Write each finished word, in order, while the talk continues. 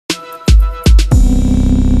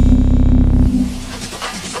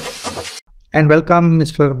and welcome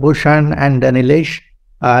Mr. Bhushan and Nilesh.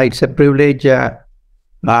 It's a privilege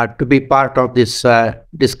to be part of this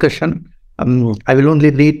discussion. I will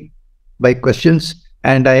only lead by questions,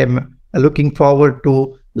 and I am looking forward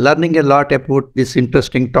to learning a lot about this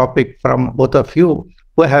interesting topic from both of you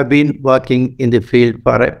who have been working in the field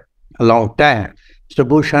for a long time. Mr.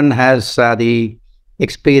 Bhushan has the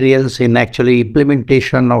experience in actually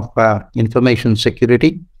implementation of information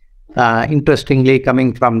security. Interestingly,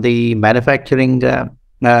 coming from the manufacturing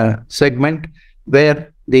segment,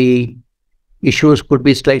 where the issues could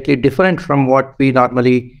be slightly different from what we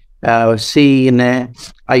normally see in a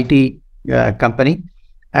IT company.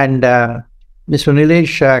 And Mr.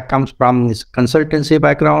 Nilesh comes from his consultancy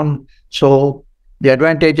background. So the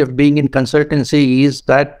advantage of being in consultancy is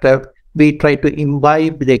that we try to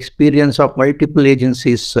imbibe the experience of multiple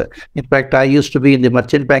agencies. In fact, I used to be in the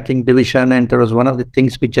merchant banking division, and there was one of the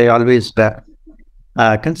things which I always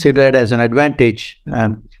considered as an advantage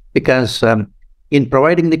because in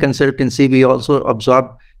providing the consultancy, we also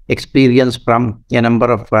absorb experience from a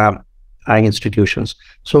number of institutions.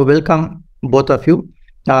 So welcome, both of you.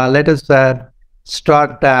 Let us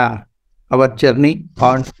start our journey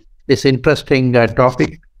on this interesting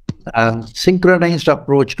topic. Synchronized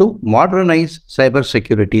approach to modernize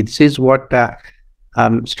cybersecurity. This is what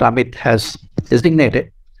Amit has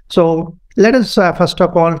designated. So let us first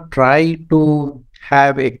of all try to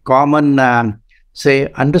have a common,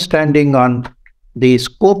 understanding on the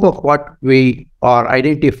scope of what we are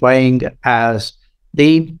identifying as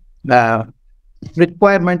the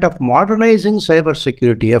requirement of modernizing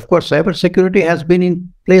cybersecurity. Of course, cybersecurity has been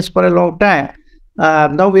in place for a long time.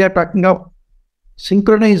 Now we are talking of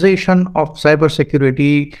synchronization of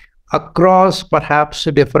cybersecurity across perhaps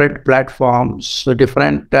different platforms,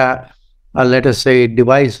 different, let us say,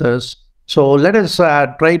 devices. So let us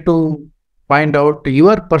try to find out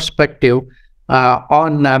your perspective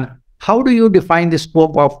on how do you define the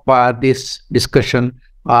scope of this discussion,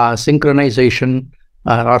 synchronization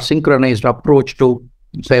or synchronized approach to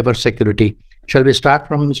cybersecurity. Shall we start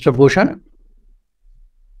from Mr. Bhushan?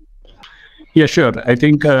 Yeah, sure. I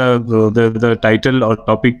think the title or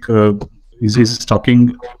topic is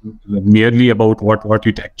talking merely about what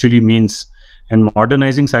it actually means. And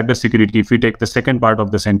modernizing cybersecurity, if we take the second part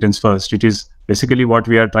of the sentence first, it is basically what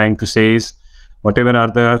we are trying to say is whatever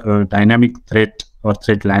are the dynamic threat or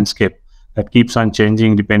threat landscape that keeps on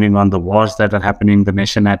changing depending on the wars that are happening, the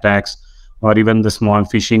nation attacks, or even the small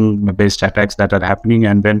phishing-based attacks that are happening.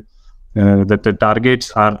 And then the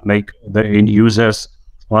targets are like the end users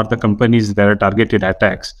or the companies that are targeted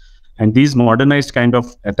attacks. And these modernized kind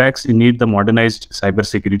of attacks, you need the modernized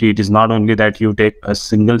cybersecurity. It is not only that you take a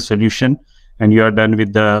single solution and you are done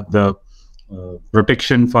with the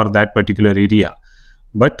protection for that particular area.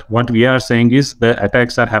 But what we are saying is the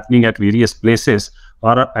attacks are happening at various places,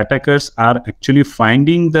 or attackers are actually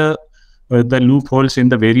finding the loopholes in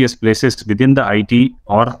the various places within the IT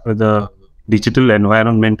or the digital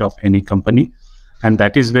environment of any company. And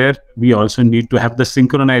that is where we also need to have the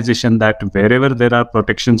synchronization, that wherever there are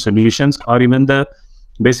protection solutions or even the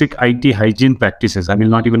basic IT hygiene practices, I will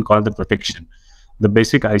not even call the protection, the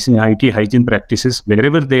basic IT hygiene practices,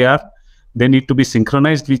 wherever they are, they need to be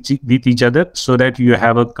synchronized with each other so that you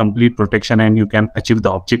have a complete protection and you can achieve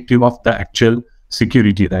the objective of the actual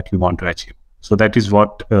security that you want to achieve. So that is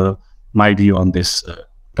what my view on this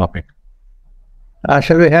topic.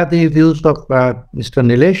 Shall we have the views of Mr.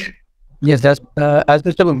 Nilesh? Yes, as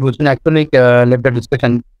Mr. Bhushan actually left the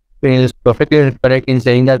discussion, is perfectly correct in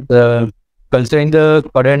saying that considering the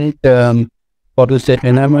current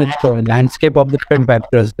landscape of the different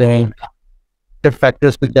factors, the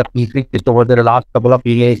factors which have increased over the last couple of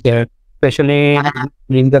years, especially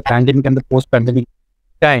during the pandemic and the post-pandemic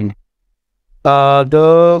time,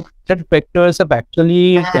 the threat vectors have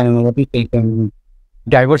actually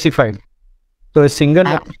diversified. So a single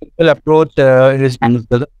approach is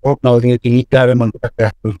doesn't work nowadays. You need to have a multi-factor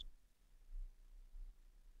approach.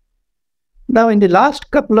 Now, in the last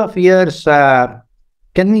couple of years, can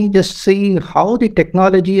we just see how the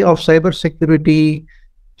technology of cybersecurity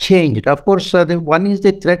changed? Of course, the one is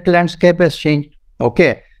the threat landscape has changed.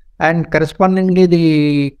 Okay, and correspondingly,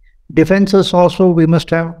 the defenses also we must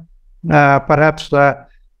have perhaps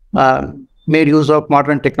made use of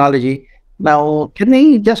modern technology. Now, can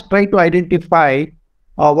we just try to identify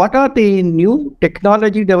what are the new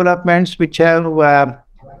technology developments which have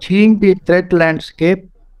changed the threat landscape,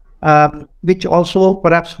 which also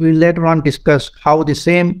perhaps we'll later on discuss how the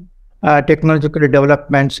same technological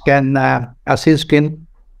developments can assist in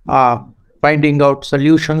finding out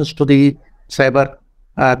solutions to the cyber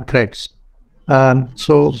threats.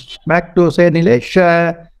 So back to say Nilesh,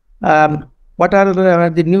 what are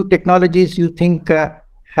the new technologies you think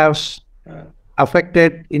have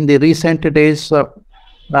affected in the recent days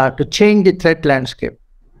to change the threat landscape?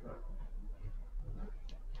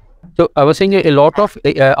 So I was saying a lot of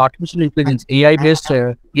artificial intelligence, AI-based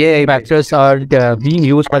factors are being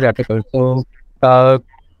used by the attackers. So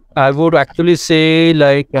I would actually say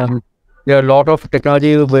like there are a lot of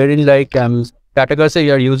technology wherein like the attackers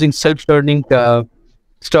are using self-learning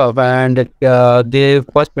stuff, and they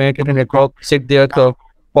first penetrate the network, sit there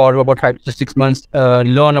for about 5 to 6 months,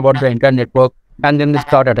 learn about the entire network, and then they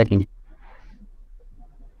start attacking.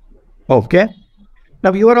 Okay.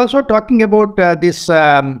 Now, you are also talking about this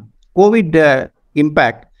COVID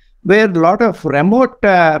impact, where a lot of remote,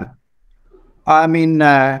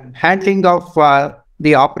 handling of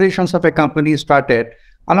the operations of a company started.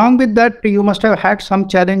 Along with that, you must have had some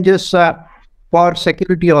challenges for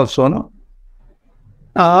security also, no?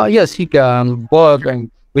 Yes, he can work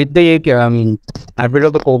with the advent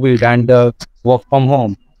of the COVID and work from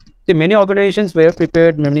home. See, many organizations were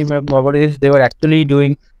prepared. Many organizations they were actually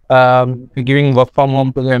doing giving work from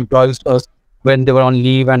home to the employees when they were on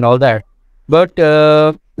leave and all that. But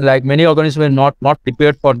like many organizations were not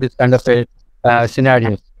prepared for this kind of a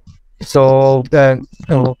scenario. So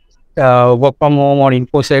work from home or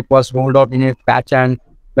InfoSec was rolled out in a patch and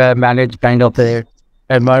managed kind of a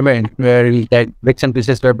environment where the bits and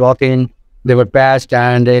pieces were brought in, they were patched,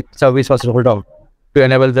 and a service was rolled out to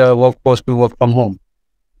enable the workforce to work from home.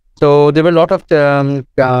 So there were a lot of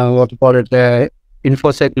what you call it,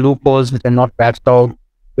 InfoSec loopholes which are not patched out,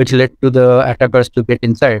 which led to the attackers to get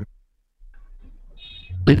inside.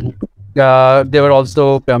 There were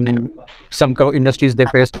also some industries they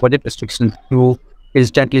faced budget restrictions to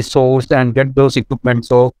instantly source and get those equipment.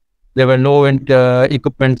 So there were no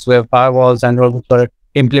equipments where firewalls and all were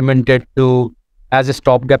implemented to as a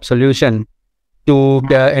stopgap solution to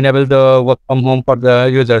enable the work from home for the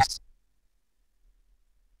users.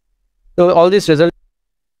 So all this resulted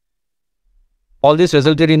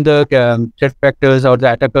in the threat vectors or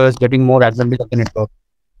the attackers getting more advantage of the network.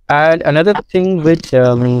 And another thing which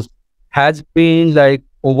has been like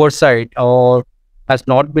oversight or has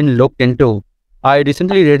not been looked into. I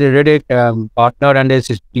recently read a partner and a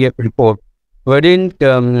CTF report wherein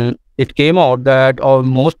it came out that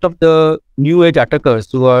most of the new age attackers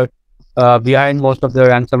who are behind most of the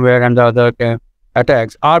ransomware and the other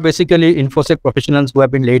attacks are basically InfoSec professionals who have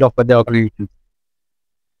been laid off by the organization.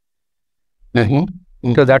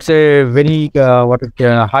 So that's a very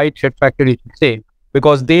high threat factor, you should say,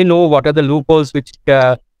 because they know what are the loopholes which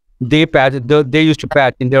they used to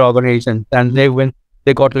patch in their organizations, and when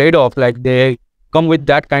they got laid off, like they come with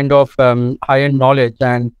that kind of high-end knowledge,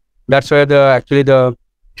 and that's where the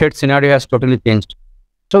threat scenario has totally changed.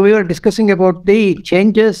 So we were discussing about the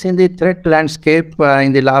changes in the threat landscape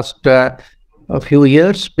in the last few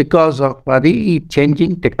years because of the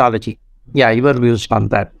changing technology. Yeah, your views on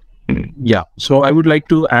that. Yeah, so I would like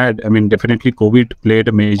to add, definitely COVID played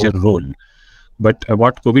a major role. But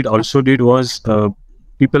what COVID also did was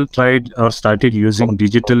people tried or started using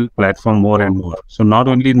digital platform more and more. So not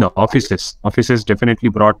only in the offices definitely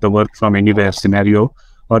brought the work from anywhere scenario,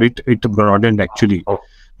 or it broadened actually.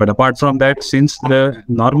 But apart from that, since the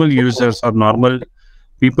normal users or normal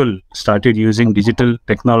people started using digital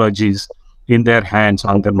technologies in their hands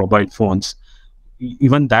on their mobile phones,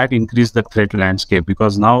 even that increased the threat landscape,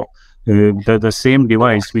 because now the same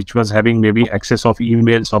device which was having maybe access of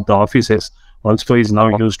emails of the offices also is now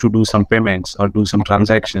used to do some payments or do some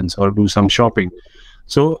transactions or do some shopping.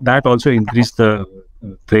 So that also increased the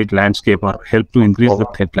threat landscape or helped to increase the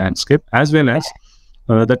threat landscape, as well as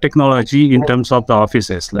the technology in terms of the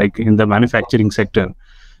offices, like in the manufacturing sector,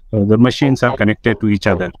 the machines are connected to each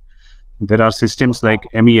other. There are systems like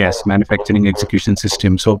MES, manufacturing execution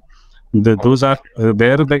system. So those are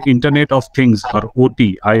where the Internet of Things or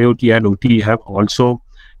OT, IoT and OT have also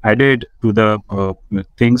added to the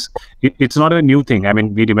things. It's not a new thing.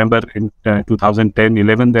 We remember in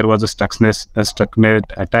 2010-11 there was a Stuxnet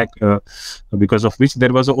attack because of which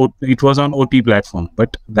there was it was on OT platform,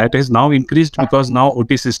 but that has now increased because now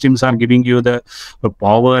OT systems are giving you the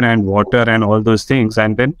power and water and all those things,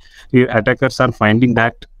 and then the attackers are finding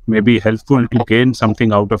that maybe helpful to gain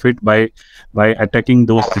something out of it by attacking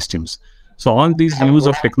those systems. So all these use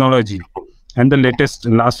of technology, and the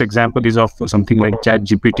last example is of something like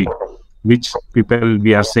ChatGPT, which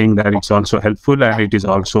we are saying that it's also helpful and it is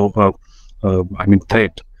also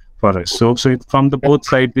threat for us. So from the both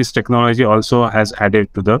sides, this technology also has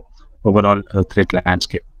added to the overall threat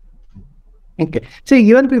landscape. Okay. See,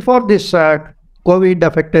 even before this COVID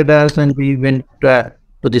affected us and we went to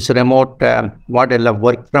this remote model of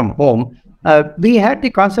work from home, we had the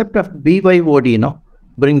concept of BYOD,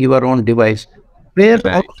 bring your own device, where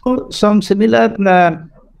also some similar,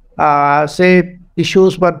 say,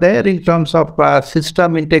 issues were there in terms of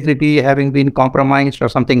system integrity having been compromised or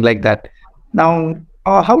something like that. Now,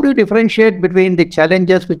 how do you differentiate between the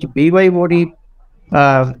challenges which BYOD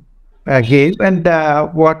gave and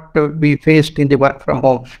what we faced in the work from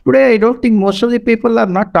home? Today, I don't think most of the people are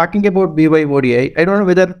not talking about BYOD. I don't know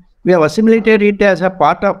whether we have assimilated it as a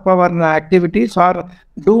part of our activities, or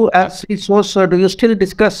as resource, do you still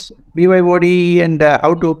discuss BYOD and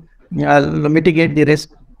how to mitigate the risk?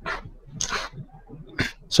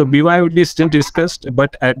 So BYOD is still discussed,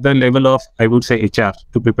 but at the level of, I would say, HR,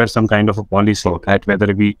 to prepare some kind of a policy at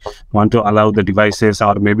whether we want to allow the devices,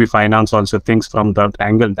 or maybe finance also thinks from that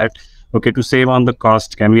angle that, okay, to save on the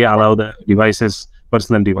cost, can we allow the devices,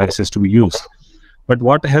 personal devices, to be used? But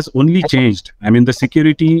what has only changed, I mean, the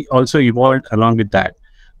security also evolved along with that.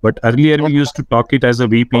 But earlier we used to talk it as a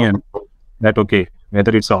VPN, that, okay,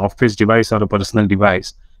 whether it's an office device or a personal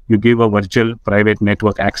device, you give a virtual private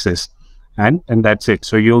network access. And that's it.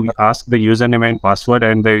 So you ask the username and password,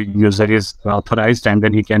 and the user is authorized, and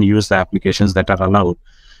then he can use the applications that are allowed.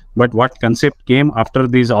 But what concept came after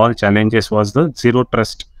these all challenges was the zero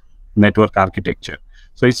trust network architecture.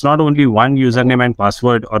 So it's not only one username and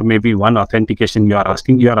password, or maybe one authentication you are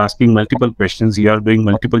asking multiple questions, you are doing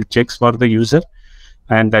multiple checks for the user.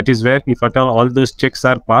 And that is where, if at all those checks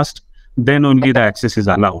are passed, then only the access is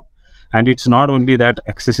allowed. And it's not only that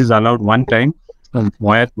access is allowed one time,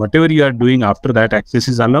 whatever you are doing after that access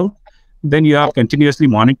is allowed, then you are continuously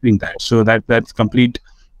monitoring that. So that's complete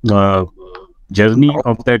journey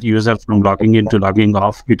of that user from logging in to logging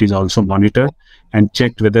off. It is also monitored and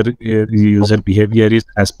checked whether the user behavior is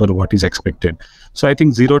as per what is expected. So I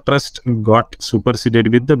think zero trust got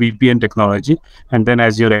superseded with the VPN technology. And then,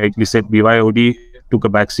 as you rightly said, BYOD took a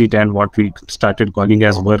backseat, and what we started calling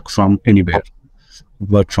as work from anywhere,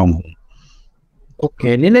 work from home.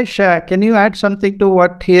 Okay, Nilesh, can you add something to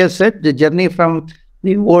what he has said? The journey from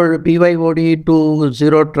the old BYOD to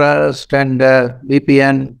zero trust and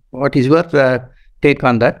VPN. What is your take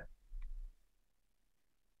on that?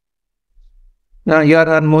 No, you are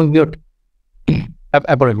on mute.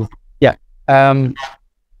 Apologies. Yeah.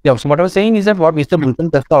 Yeah. So what I was saying is that what Mr.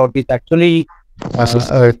 Multan just out is actually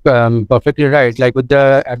perfectly right. Like with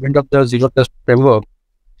the advent of the zero trust framework,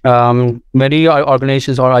 many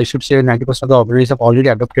organizations, or I should say 90% of the organizations, have already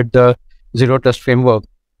adopted the zero trust framework.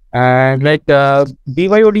 And like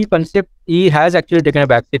BYOD concept, he has actually taken a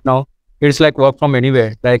backseat now. It's like work from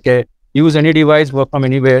anywhere, like use any device, work from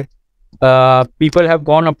anywhere. People have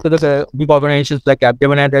gone up to the big organizations like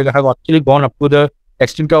Capgemini, they have actually gone up to the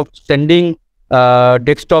extent of sending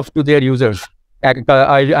desktops to their users.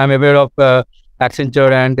 I'm aware of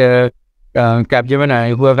Accenture and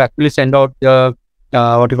Capgemini, who have actually sent out the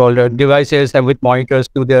devices and with monitors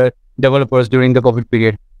to their developers during the COVID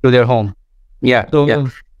period to their home. Yeah.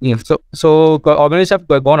 So so organizations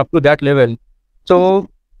have gone up to that level. So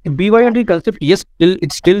BYOD concept, yes,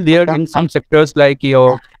 it's still there in some sectors, like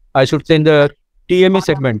I should say in the TME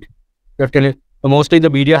segment. Mostly the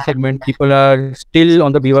media segment, people are still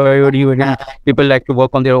on the BYOD. People like to work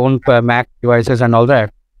on their own Mac devices and all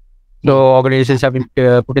that. So organizations have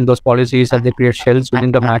put in those policies, and they create shells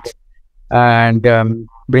within the Macs and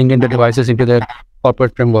bring in the devices into the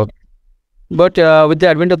corporate framework. But with the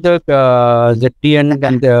advent of the ZTN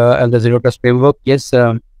and the zero trust framework, yes,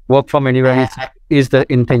 work from anywhere is the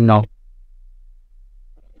in thing now.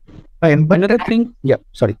 Another thing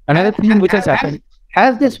which has happened.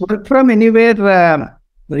 Has this work from anywhere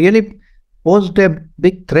really posed a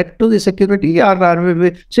big threat to the security? Or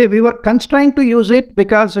we were constrained to use it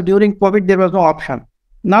because during COVID there was no option.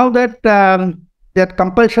 Now that that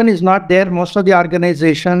compulsion is not there, most of the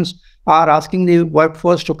organizations are asking the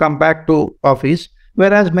workforce to come back to office,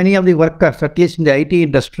 whereas many of the workers, at least in the IT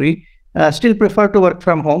industry, still prefer to work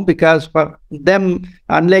from home, because for them,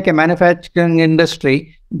 unlike a manufacturing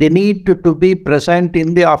industry, the need to be present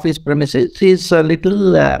in the office premises is a little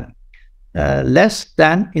less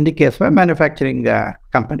than in the case of a manufacturing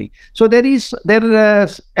company. So there is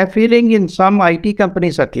a feeling in some IT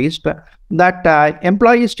companies, at least, that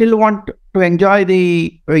employees still want to enjoy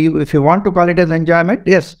if you want to call it as enjoyment,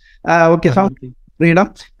 yes, some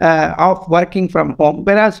freedom of working from home,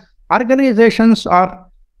 whereas organizations are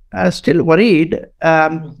still worried.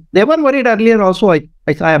 They were worried earlier also,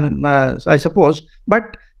 I suppose,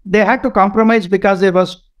 but they had to compromise because there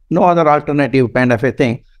was no other alternative kind of a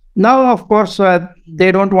thing. Now, of course,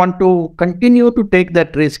 they don't want to continue to take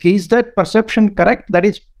that risk. Is that perception correct? That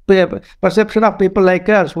is perception of people like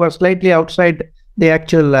us who are slightly outside the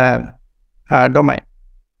actual domain.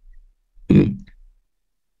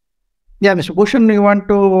 Yeah, Mr. Bhushan, you want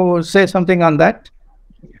to say something on that?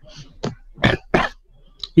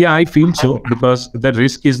 Yeah, I feel so, because the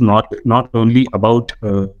risk is not only about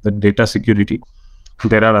the data security.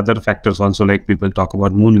 There are other factors also, like people talk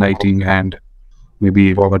about moonlighting and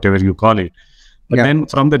maybe whatever you call it. But then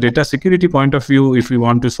from the data security point of view, if we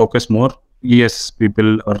want to focus more, yes,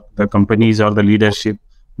 people or the companies or the leadership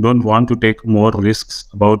don't want to take more risks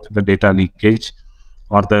about the data leakage,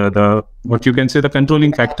 or the what you can say, the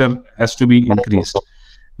controlling factor has to be increased,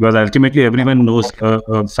 because ultimately everyone knows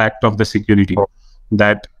a fact of the security,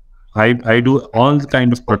 that I do all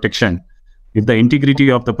kind of protection. If the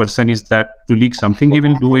integrity of the person is that to leak something, he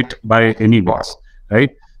will do it by any means,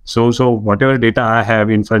 right? So whatever data I have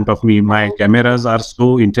in front of me, my cameras are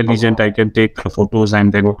so intelligent, I can take the photos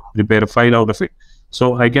and then prepare a file out of it.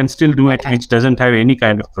 So I can still do it, which doesn't have any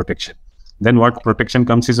kind of protection. Then what protection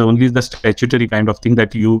comes is only the statutory kind of thing,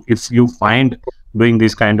 that if you find doing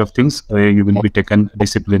these kind of things, you will be taken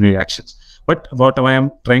disciplinary actions. But what I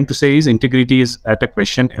am trying to say is integrity is at a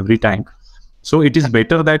question every time. So it is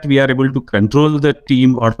better that we are able to control the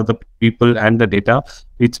team or the people and the data.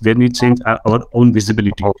 It's when it's in our own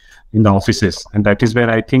visibility in the offices. And that is where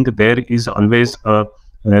I think there is always a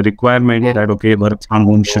requirement that, okay, work from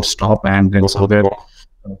home should stop, and then so where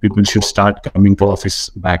people should start coming to office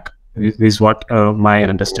back, is what my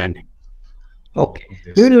understanding. Okay.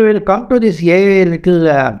 We will come to this AI a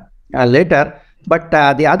little later. But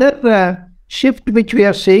the other shift which we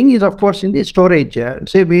are seeing is, of course, in the storage.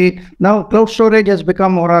 Now cloud storage has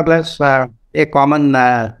become more or less a common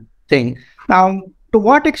thing. Now, to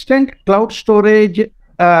what extent cloud storage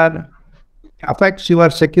affects your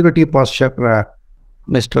security posture,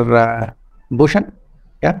 Mr. Bhushan?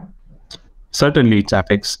 Yeah. Certainly, it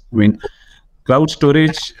affects. I mean, cloud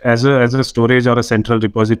storage as a storage or a central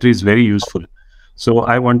repository is very useful. So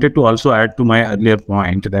I wanted to also add to my earlier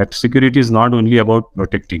point that security is not only about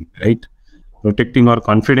protecting, right? Protecting or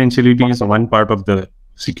confidentiality is one part of the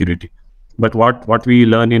security. But what we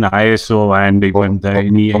learn in ISO and even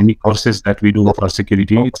any courses that we do for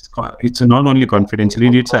security, it's not only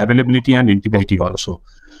confidentiality, it's availability and integrity also.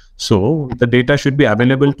 So the data should be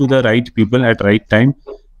available to the right people at right time,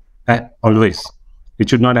 always. It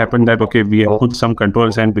should not happen that, okay, we have put some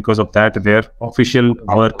controls and because of that, their official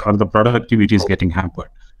work or the productivity is getting hampered.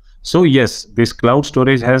 So yes, this cloud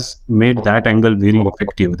storage has made that angle very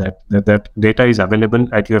effective, that data is available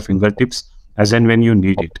at your fingertips as and when you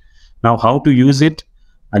need it. Now, how to use it?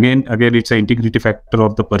 Again, it's an integrity factor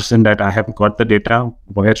of the person, that I have got the data,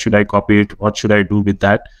 where should I copy it? What should I do with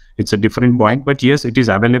that? It's a different point, but yes, it is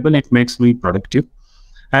available. It makes me productive.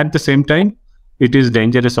 At the same time, it is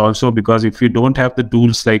dangerous also, because if you don't have the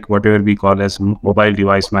tools like whatever we call as mobile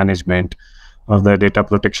device management or the data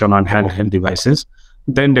protection on handheld devices,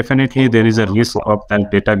 then definitely there is a risk of that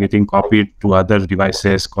data getting copied to other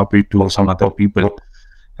devices, copied to some other people.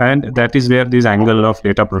 And that is where this angle of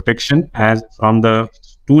data protection, as from the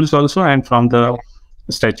tools also and from the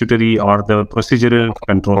statutory or the procedural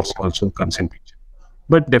controls also comes in picture.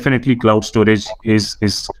 But definitely cloud storage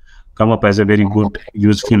is come up as a very good,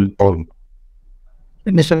 useful tool.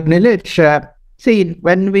 Mr. Nilesh, see,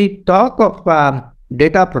 when we talk of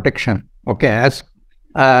data protection, okay, as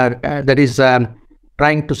that is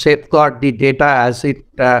trying to safeguard the data as it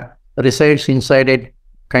resides inside a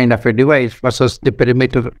kind of a device versus the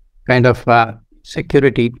perimeter kind of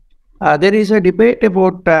security, there is a debate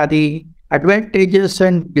about the advantages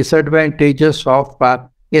and disadvantages of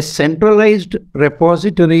a centralized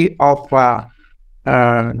repository of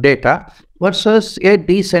data versus a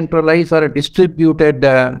decentralized or a distributed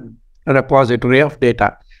repository of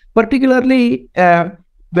data. Particularly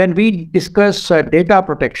when we discuss data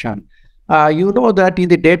protection, you know that in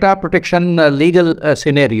the data protection legal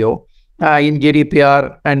scenario, in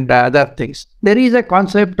GDPR and other things, there is a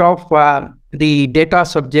concept of the data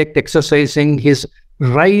subject exercising his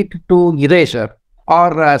right to erasure,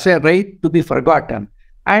 or say right to be forgotten.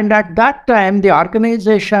 And at that time, the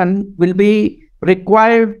organization will be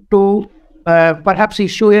required to perhaps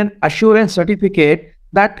issue an assurance certificate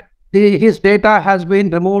that his data has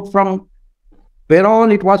been removed from where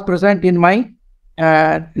all it was present in my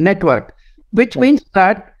network, which means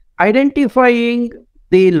that identifying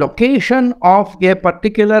the location of a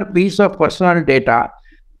particular piece of personal data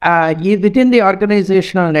within the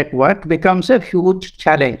organizational network becomes a huge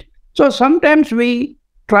challenge. So sometimes we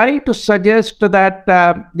try to suggest that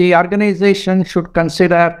the organization should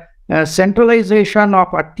consider centralization of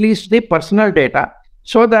at least the personal data,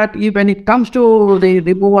 so that when it comes to the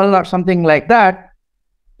removal or something like that,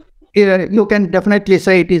 you can definitely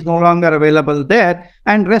say it is no longer available there,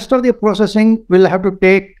 and rest of the processing will have to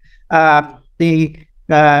take the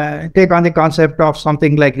take on the concept of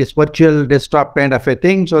something like this virtual desktop kind of a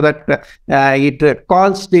thing, so that it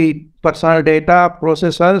calls the personal data,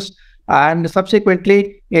 processors, and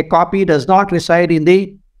subsequently a copy does not reside in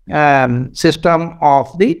the system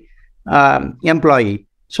of the employee.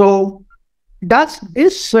 So does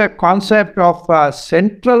this concept of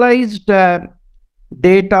centralized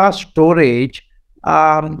data storage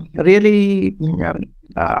really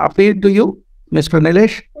appeal to you, Mr.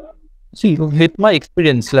 Nilesh? See, with my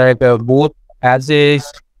experience, like both as a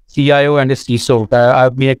CIO and a CISO,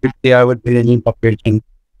 I've been a good CIO with any corporation,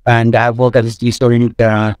 and I have worked as a CISO in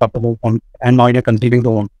corporate and now in a consulting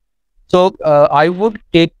role. So I would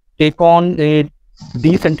take on a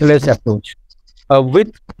decentralized approach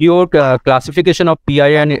with your classification of PI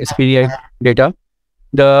and SPDI data.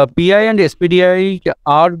 The PI and SPDI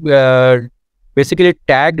are basically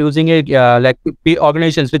tagged using a like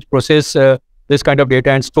organizations which process this kind of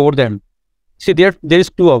data and store them. See, there is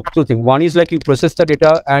two things. One is like you process the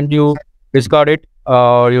data and you discard it,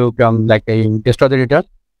 or you destroy the data.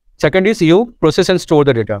 Second is you process and store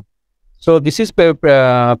the data. So this is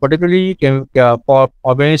particularly for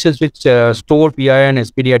organizations which store PI and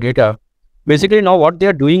SPDI data. Basically, now what they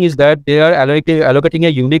are doing is that they are allocating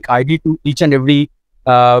a unique ID to each and every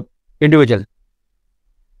individual.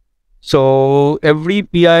 So every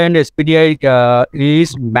PI and SPDI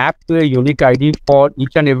is mapped to a unique ID for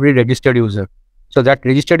each and every registered user. So that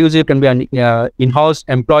registered user can be an in-house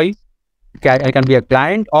employee, it can be a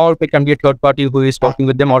client, or it can be a third party who is working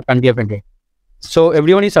with them, or can be a vendor. So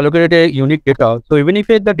everyone is allocated a unique data. So even if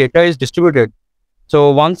the data is distributed, so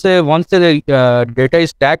once the data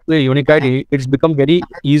is tagged to a unique ID, it's become very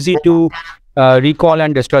easy to recall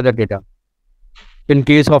and destroy that data in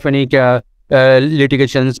case of any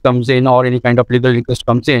litigations comes in, or any kind of legal request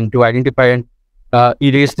comes in to identify and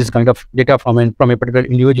erase this kind of data from a particular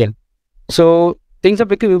individual. So things are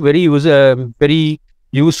becoming very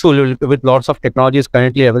useful with lots of technologies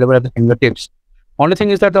currently available at the fingertips. Only thing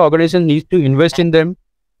is that the organization needs to invest in them.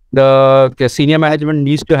 The senior management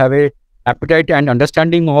needs to have a appetite and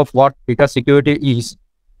understanding of what data security is,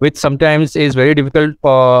 which sometimes is very difficult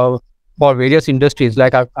for various industries.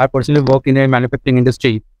 Like I personally work in a manufacturing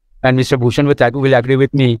industry, and Mr. Bhushan will agree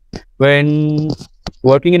with me. When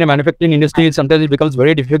working in a manufacturing industry, sometimes it becomes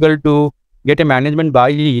very difficult to get a management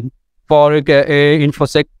buy-in for a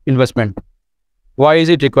InfoSec investment. Why is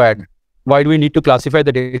it required? Why do we need to classify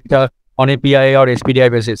the data on a PI or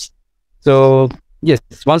SPDI basis? So yes,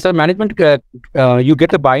 once the management, you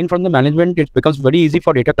get the buy-in from the management, it becomes very easy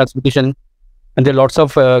for data classification, and there are lots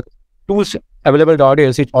of tools available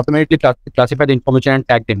nowadays which automatically classify the information and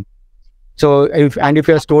tag them. So if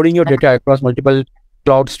you are storing your data across multiple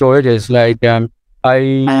cloud storages, like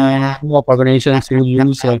I know of organizations who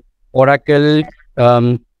use Oracle,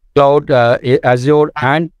 Cloud, Azure,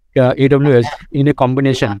 and AWS in a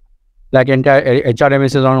combination. Like entire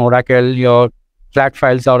HRMS is on Oracle, your flat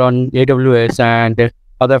files are on AWS, and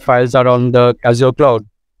other files are on the Azure cloud.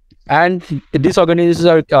 And these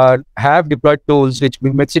organizations have deployed tools which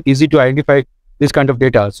makes it easy to identify this kind of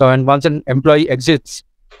data. So, and once an employee exits,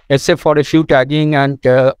 except for a few tagging and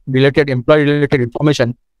employee-related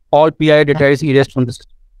information, all PI data is erased from the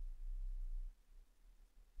system.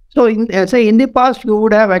 So, in the past, you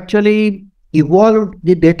would have actually evolved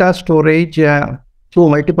the data storage through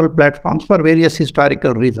multiple platforms for various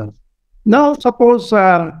historical reasons. Now, suppose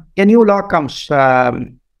a new law comes,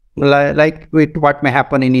 like with what may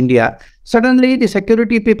happen in India. Suddenly, the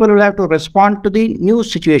security people will have to respond to the new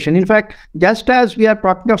situation. In fact, just as we are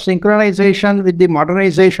talking of synchronization with the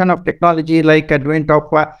modernization of technology, like advent of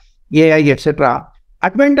AI, etc.,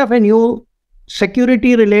 advent of a new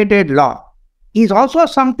security-related law is also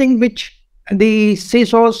something which the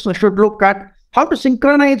CISOs should look at, how to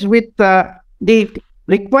synchronize with the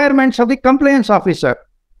requirements of the compliance officer.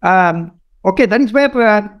 Okay, that is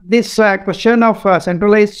where this question of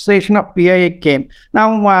centralization of PI came. Now,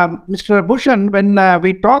 Mr. Bhushan, when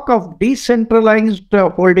we talk of decentralized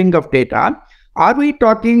holding of data, are we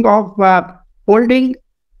talking of holding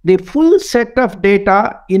the full set of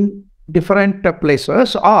data in different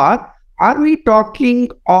places, or are we talking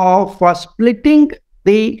of splitting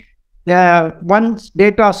the one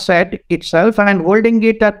data set itself and holding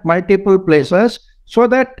it at multiple places so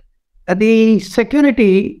that the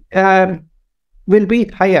security will be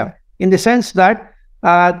higher, in the sense that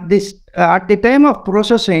this at the time of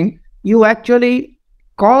processing, you actually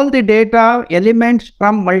call the data elements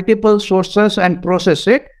from multiple sources and process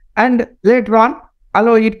it, and later on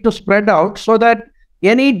allow it to spread out so that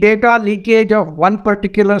any data leakage of one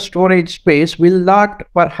particular storage space will not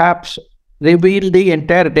perhaps reveal the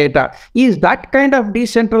entire data. Is that kind of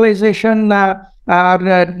decentralization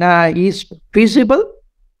is feasible?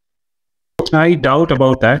 I doubt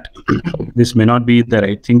about that. This may not be the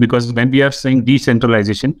right thing, because when we are saying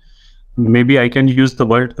decentralization, maybe I can use the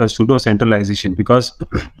word pseudo centralization, because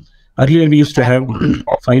earlier we used to have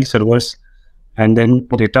file servers and then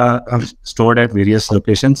data stored at various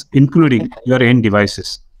locations, including your end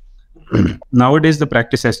devices. Nowadays, the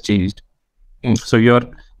practice has changed. So your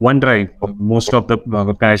OneDrive, most of the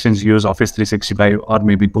organizations use Office 365 or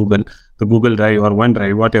maybe Google, the Google Drive or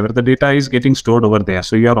OneDrive, whatever, the data is getting stored over there.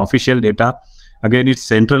 So your official data, again, it's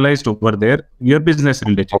centralized over there, your business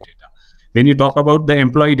related data. When you talk about the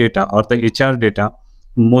employee data or the HR data,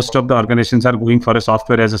 most of the organizations are going for a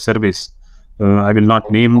software as a service. I will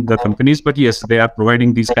not name the companies, but yes, they are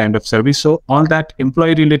providing these kind of service. So all that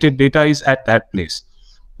employee related data is at that place.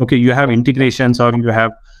 Okay, you have integrations or you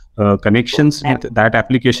have connections with that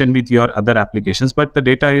application with your other applications, but the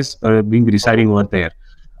data is being residing over there.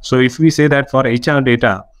 So if we say that for HR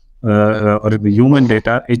data or the human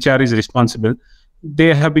data, HR is responsible,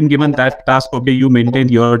 they have been given that task. Okay, you maintain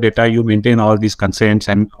your data, you maintain all these consents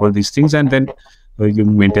and all these things, and then you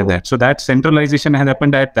maintain that. So that centralization has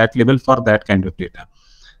happened at that level for that kind of data.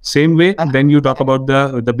 Same way, then you talk about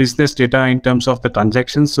the business data in terms of the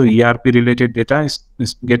transactions. So ERP related data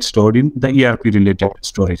gets stored in the ERP related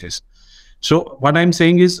storages. So what I'm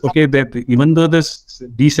saying is, okay, that even though this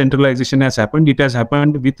decentralization has happened, it has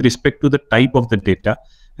happened with respect to the type of the data,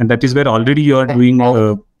 and that is where already you are doing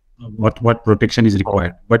what protection is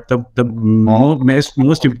required. But the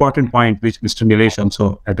most important point which Mr. Nilesh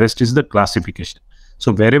also addressed is the classification.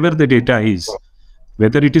 So wherever the data is,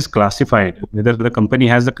 whether it is classified, whether the company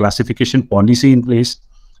has a classification policy in place,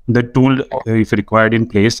 the tool if required in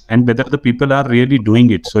place, and whether the people are really doing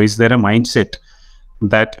it. So is there a mindset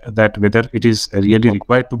that whether it is really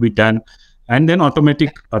required to be done, and then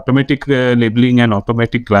automatic labeling and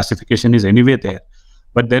automatic classification is anyway there.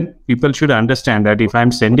 But then people should understand that if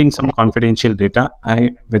I'm sending some confidential data,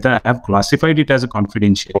 whether I have classified it as a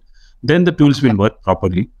confidential, then the tools will work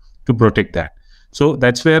properly to protect that. So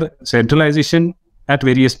that's where centralization at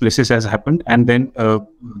various places has happened, and then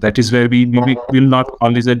that is where we will not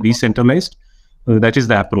call this a decentralized. That is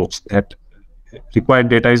the approach, that required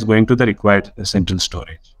data is going to the required central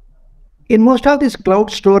storage. In most of this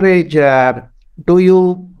cloud storage, do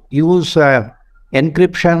you use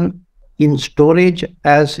encryption in storage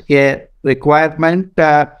as a requirement,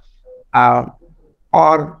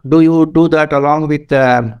 or do you do that along with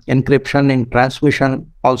encryption in transmission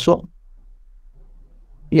also?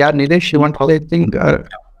 Yeah, Nilesh, you want to say anything?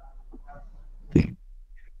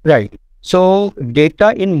 Right. So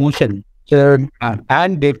data in motion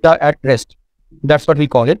and data at rest, that's what we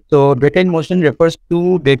call it. So data in motion refers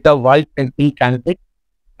to data while in transit,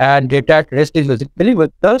 and data at rest is basically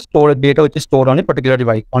with the stored data which is stored on a particular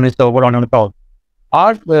device, on a server, on a cloud.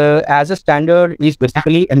 Our as a standard is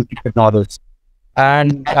basically encrypted novels.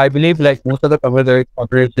 And I believe like most of the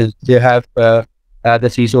corporations, they have the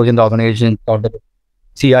CISOs in the organization or the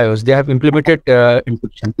CIOs, they have implemented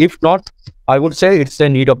encryption. If not, I would say it's a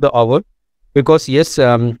need of the hour, because yes,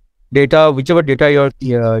 data, whichever data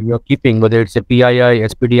you're keeping, whether it's a PII,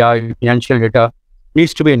 SPDI, financial data,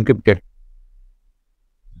 needs to be encrypted.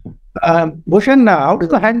 Bhushan, how do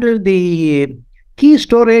you handle the key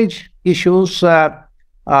storage issues when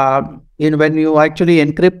you actually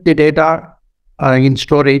encrypt the data in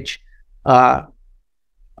storage?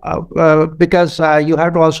 Because you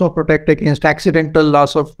have to also protect against accidental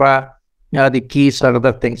loss of the keys or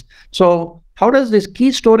other things. So how does this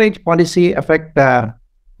key storage policy affect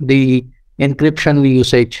the encryption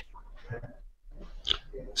usage?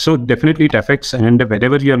 So definitely it affects, and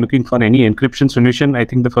wherever you are looking for any encryption solution, I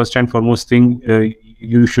think the first and foremost thing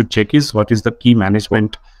you should check is what is the key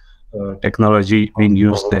management technology being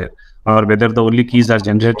used there, or whether the only keys are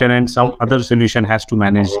generated and some other solution has to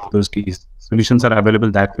manage those keys. Solutions are available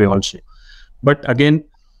that way also. But again,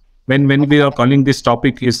 when we are calling this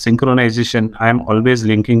topic is synchronization, I am always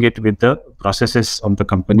linking it with the processes of the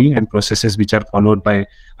company and processes which are followed by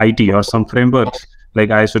IT or some frameworks like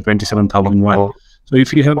ISO 27001. So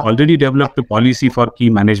if you have already developed a policy for key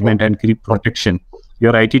management and key protection,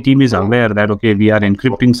 your IT team is aware that, okay, we are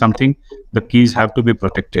encrypting something, the keys have to be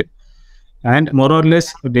protected. And more or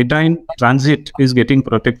less, data in transit is getting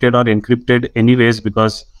protected or encrypted anyways,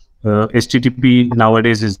 because HTTP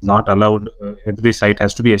nowadays is not allowed. Every site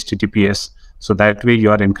has to be HTTPS. So that way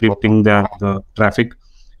you are encrypting the traffic.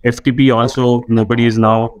 FTP also, nobody is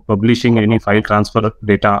now publishing any file transfer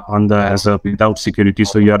data on the without security.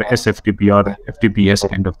 So you are SFTP or FTPS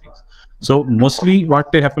kind of things. So mostly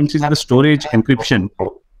what happens is the storage encryption,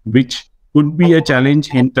 which could be a challenge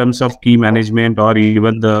in terms of key management or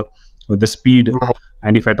even the the speed,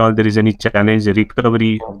 and if at all there is any challenge, the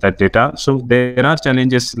recovery of that data. So there are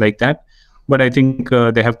challenges like that, but I think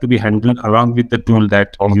they have to be handled along with the tool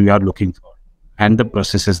that you are looking for and the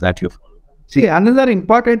processes that you follow. See, another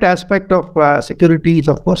important aspect of security is,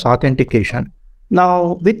 of course, authentication.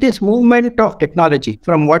 Now, with this movement of technology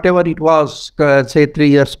from whatever it was, say 3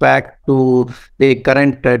 years back to the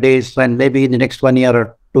current days, and maybe in the next 1 year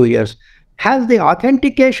or 2 years, has the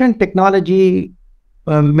authentication technology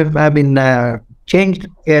changed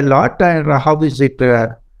a lot, or how is it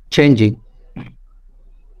changing?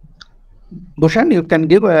 Bhushan, you can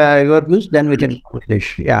give your views, then we can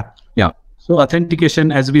publish. Yeah. So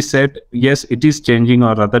authentication, as we said, yes, it is changing,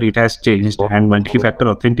 or rather it has changed, and multi-factor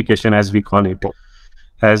authentication, as we call it,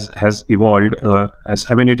 has evolved.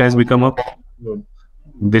 It has become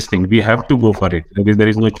this thing. We have to go for it. There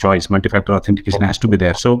is no choice. Multi-factor authentication has to be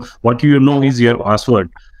there. So what you know is your password,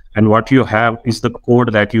 and what you have is the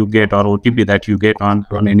code that you get or OTP that you get on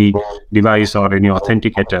any device or any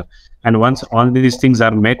authenticator. And once all these things are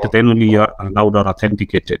met, then only you are allowed or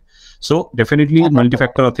authenticated. So definitely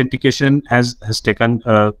multi-factor authentication has taken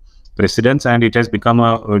precedence, and it has become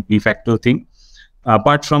a de facto thing.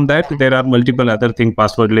 Apart from that, there are multiple other things,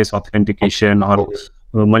 passwordless authentication or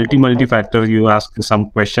multi-factor. You ask some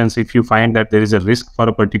questions. If you find that there is a risk for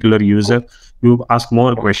a particular user, you ask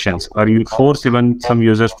more questions, or you force even some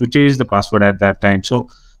users to change the password at that time. So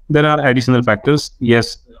there are additional factors.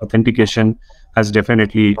 Yes, authentication has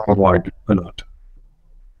definitely evolved a lot.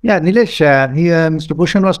 Yeah, Nilesh, Mr.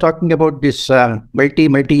 Bhushan was talking about this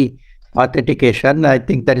multi authentication. I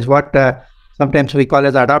think that is what sometimes we call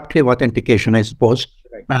as adaptive authentication, I suppose.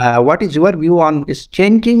 Right. What is your view on this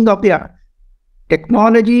changing of the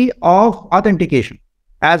technology of authentication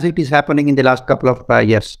as it is happening in the last couple of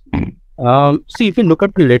years? See, if you look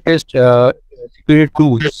at the latest security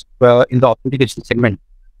tools in the authentication segment,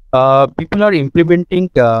 people are implementing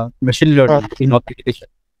machine learning in authentication.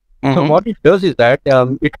 So what it does is that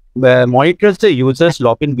it monitors the user's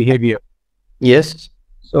login behavior. Yes.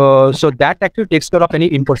 So that actually takes care of any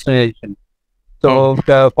impersonation. So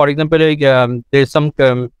for example, there's some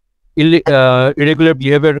irregular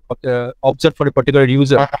behavior observed for a particular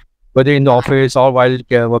user, whether in the office or while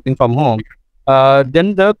working from home.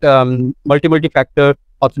 Then the multi-factor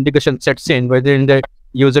authentication sets in, whether in the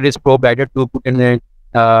user is probed either to put in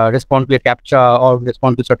a respond to a captcha or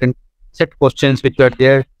respond to certain set questions which were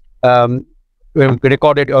there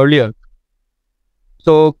recorded earlier.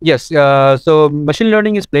 So yes, so machine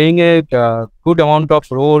learning is playing a good amount of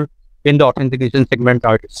role in the authentication segment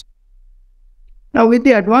artists. Now, with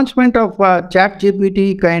the advancement of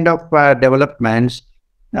ChatGPT kind of developments,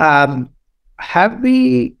 have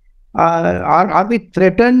we are we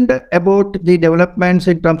threatened about the developments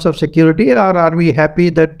in terms of security, or are we happy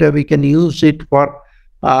that we can use it for,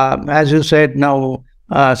 as you said now,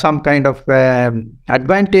 some kind of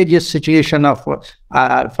advantageous situation of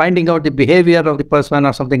finding out the behavior of the person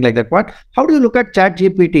or something like that? How do you look at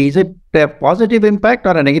ChatGPT? Is it a positive impact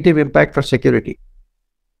or a negative impact for security?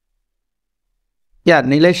 Yeah,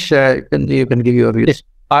 Nilesh, you can give your views.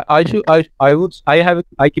 I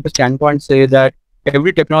keep a standpoint say that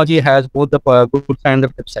every technology has both the good side and the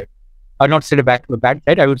flip side. I'll not say the bad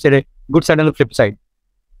side. I would say the good side and the flip side.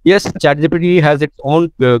 Yes, ChatGPT has its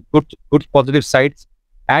own good positive sides,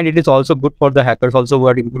 and it is also good for the hackers also who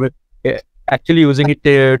are actually using it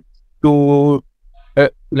to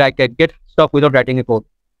get stuff without writing a code.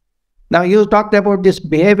 Now, you talked about this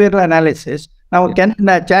behavioral analysis. Now, can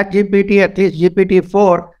ChatGPT, at least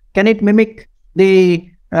GPT-4, can it mimic the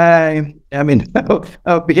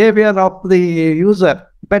behavior of the user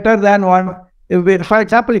better than one? For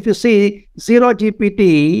example, if you see Zero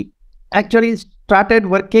GPT actually started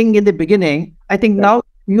working in the beginning, I think now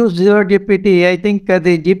use Zero GPT. I think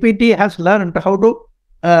the GPT has learned how to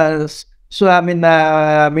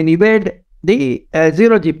evade the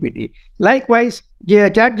Zero GPT. Likewise,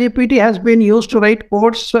 ChatGPT has been used to write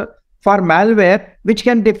codes for malware, which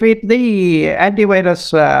can defeat the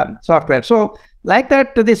antivirus software. So, like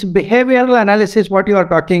that, this behavioral analysis, what you are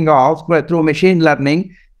talking of through machine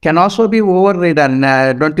learning, can also be overridden.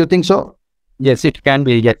 Don't you think so? Yes, it can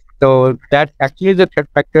be. Yes. So that actually is a threat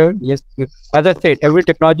factor. Yes. As I said, every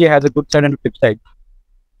technology has a good side and a flip side.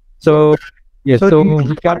 So yes. So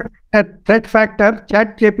a threat factor.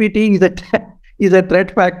 ChatGPT is a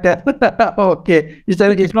threat factor. Okay.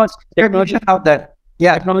 It's not technology out there.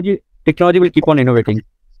 Yeah. Technology will keep on innovating.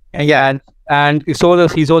 Yeah. And so the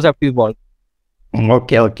CISOs have to evolve.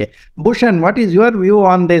 Okay. Bhushan, what is your view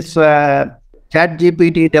on this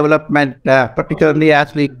ChatGPT development, particularly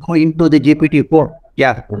as we go into the GPT-4?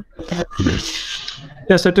 Yeah.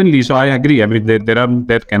 Yeah, certainly. So I agree. I mean,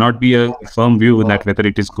 there cannot be a firm view that whether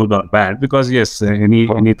it is good or bad, because yes,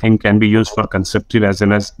 anything can be used for constructive as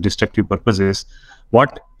well as destructive purposes.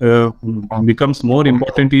 What becomes more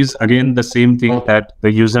important is again the same thing, that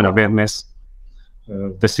the user awareness,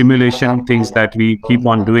 the simulation things that we keep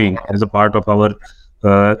on doing as a part of our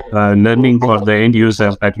learning for the end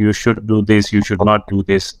user, that you should do this, you should not do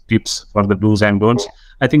this, tips for the do's and don'ts.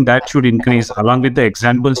 I think that should increase, along with the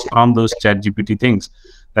examples from those ChatGPT things,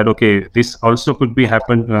 that okay, this also could be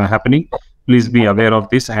happening. Please be aware of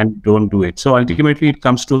this and don't do it. So ultimately, it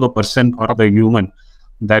comes to the person or the human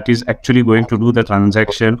that is actually going to do the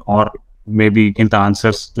transaction or maybe give the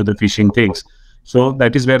answers to the phishing things. So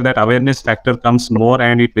that is where that awareness factor comes more,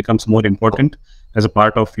 and it becomes more important as a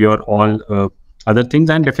part of your all other things.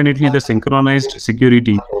 And definitely the synchronized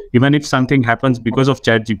security, even if something happens because of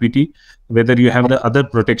ChatGPT, whether you have the other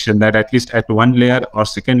protection, that at least at one layer or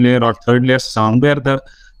second layer or third layer, somewhere the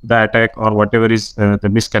attack or whatever is the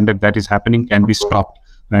misconduct that is happening can be stopped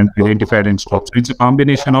and identified and stopped. So it's a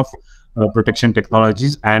combination of protection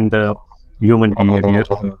technologies and human behavior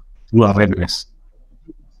through awareness.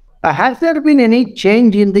 Has there been any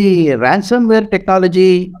change in the ransomware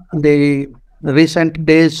technology in the recent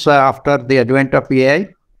days after the advent of AI?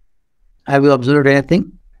 Have you observed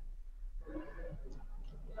anything?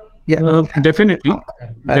 Yeah,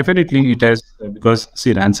 definitely it has, because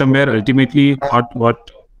see, ransomware ultimately,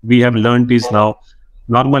 what we have learned is now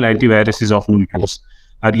normal antivirus is of no use.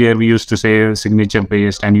 Earlier we used to say signature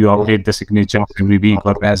based, and you update the signature every week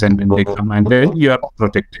or as and when they come, and then you are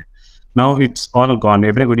protected. Now it's all gone.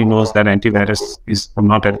 Everybody knows that antivirus is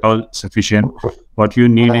not at all sufficient. What you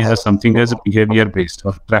need is something as behavior based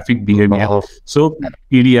or traffic behavior. So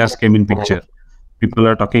EDRs came in picture. People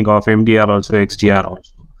are talking of MDR also, XDR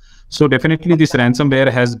also. So definitely this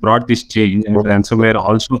ransomware has brought this change, and ransomware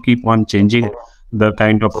also keep on changing the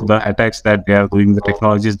kind of the attacks that they are doing, the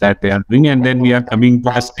technologies that they are doing, and then we are coming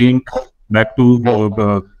to staying back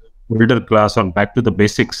to older class or back to the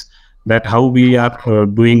basics, that how we are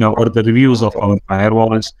doing the reviews of our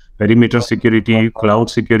firewalls, perimeter security, cloud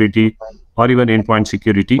security, or even endpoint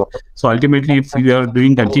security. So ultimately, if you are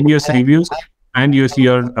doing continuous reviews and you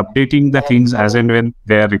are updating the things as and when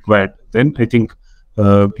they are required, then I think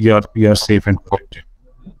you are safe and protected.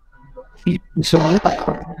 So,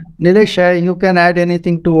 Nilesh, you can add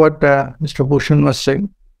anything to what Mr. Bhushan was saying?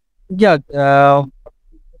 Yeah,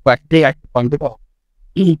 actually, I pointed out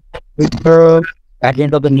with the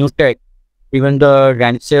advent of the new tech, even the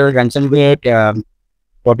ransomware,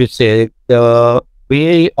 what you say, the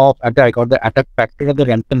way of attack or the attack factor of the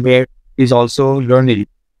ransomware is also learning.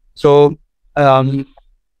 So, nowadays,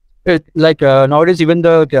 even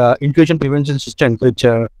the intrusion prevention systems, which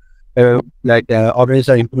organizations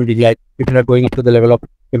are implementing, like people are going into the level of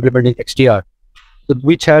implementing XDR, so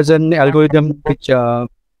which has an algorithm which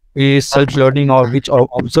is self-learning or which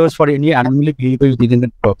observes for any anomaly behavior within the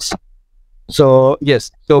networks. So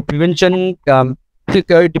yes, so prevention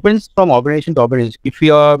it depends from organization to organization. If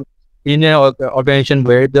you are in an organization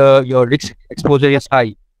where your risk exposure is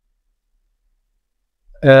high,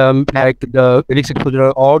 like the risk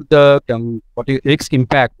exposure or the risk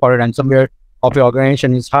impact for a ransomware of your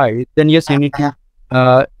organization is high, then yes, you need to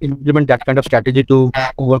implement that kind of strategy to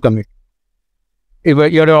overcome it. If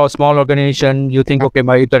you're a small organization, you think, okay,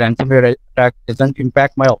 the ransomware attack doesn't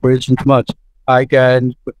impact my operations much, I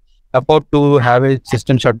can afford to have a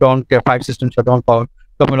system shutdown, 5 systems shutdown for a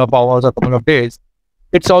couple of hours or couple of days.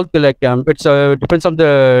 It's all like it's depends on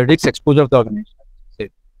the risk exposure of the organization.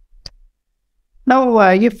 Now,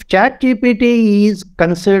 if ChatGPT is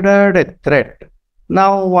considered a threat,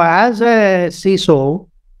 now as a CISO,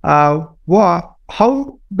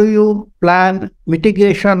 how do you plan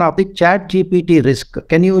mitigation of the ChatGPT risk?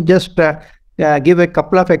 Can you just give a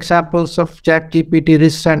couple of examples of ChatGPT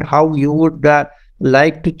risks and how you would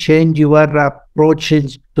like to change your approach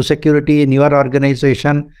to security in your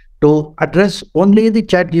organization to address only the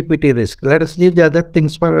ChatGPT risk? Let us leave the other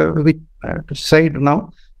things to side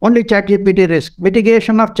now. Only ChatGPT risk,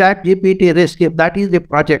 mitigation of ChatGPT risk. If that is the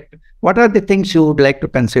project, what are the things you would like to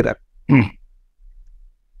consider?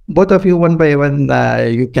 Both of you, one by one,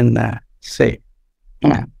 you can say.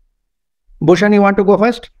 Bhushan, you want to go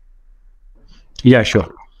first? Yeah,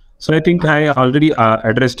 sure. So I think I already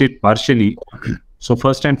addressed it partially. So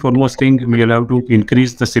first and foremost thing, we will have to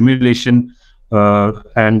increase the simulation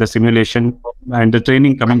and the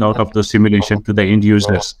training coming out of the simulation to the end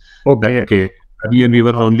users. Okay. Earlier we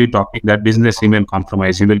were only talking that business email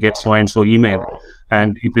compromise. You will get so and so email,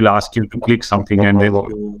 and it will ask you to click something, and then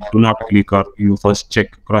you do not click, or you first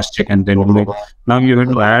cross check, and then now you have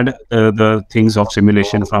to add the things of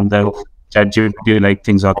simulation from the ChatGPT like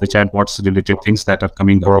things or the chatbots related things that are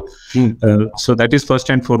coming out. So that is first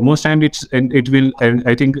and foremost, and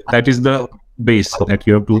I think that is the base, that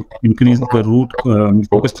you have to increase the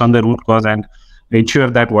focus on the root cause and ensure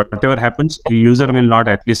that whatever happens, the user will not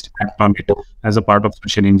at least act on it as a part of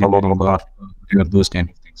social engineering or those kind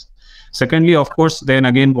of things. Secondly, of course, then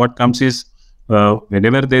again, what comes is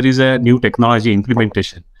whenever there is a new technology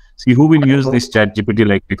implementation, see who will use this ChatGPT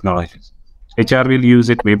like technologies. HR will use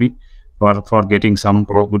it maybe for getting some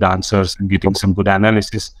good answers and getting some good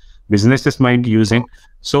analysis. Businesses might use it.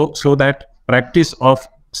 So that practice of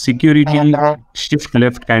security shift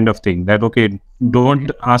left kind of thing, that okay, don't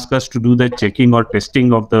ask us to do the checking or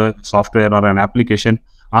testing of the software or an application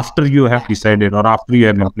after you have decided or after you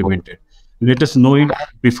have implemented. Let us know it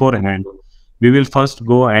beforehand. We will first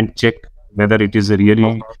go and check whether it is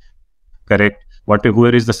really correct,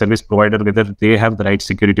 whoever is the service provider, whether they have the right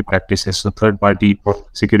security practices, so third-party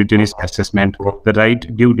security risk assessment, the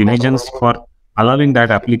right due diligence for allowing that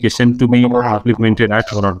application to be implemented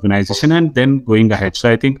at our organization, and then going ahead. So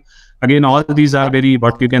I think, again, all these are very,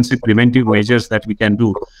 what you can say, preventive measures that we can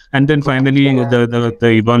do. And then finally, the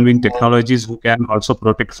evolving technologies who can also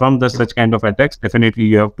protect from such kind of attacks. Definitely,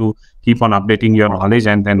 you have to keep on updating your knowledge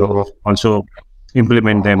and then also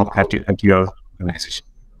implement them at your organization.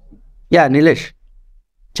 Yeah, Nilesh,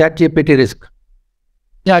 ChatGPT risk.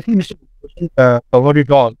 Yeah, I think Mr. covered it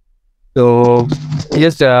all. So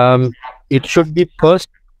yes, it should be first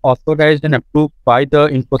authorized and approved by the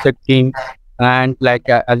InfoSec team, and like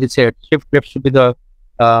as you said, shift left should be the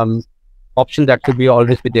option that should be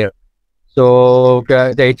always be there. So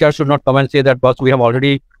the HR should not come and say that, boss, we have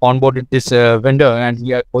already onboarded this vendor and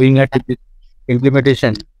we are going at this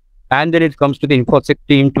implementation, and then it comes to the InfoSec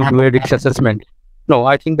team to do a risk assessment. No,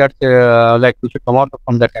 I think that like we should come out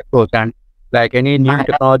from that approach, and like any new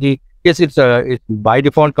technology, yes, it's by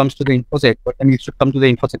default comes to the InfoSec, but then it should come to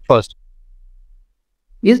the InfoSec first.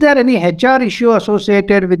 Is there any HR issue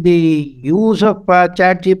associated with the use of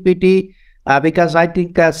ChatGPT? Because I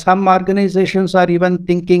think some organizations are even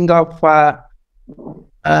thinking of, I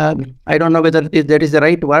don't know whether that is the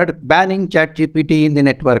right word, banning ChatGPT in the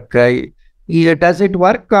network. Does it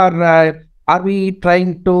work, or are we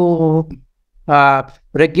trying to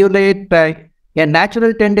regulate a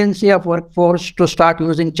natural tendency of workforce to start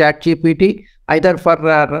using ChatGPT, either for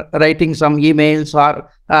writing some emails or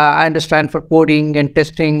I understand for coding and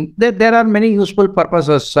testing? There are many useful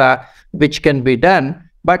purposes which can be done.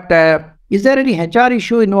 But is there any HR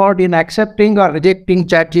issue involved in accepting or rejecting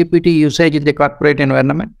ChatGPT usage in the corporate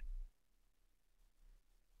environment?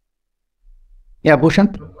 Yeah,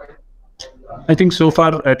 Bhushan? I think so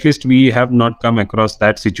far, at least, we have not come across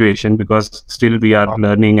that situation, because still we are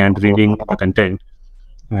learning and reading the content.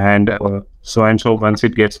 And so once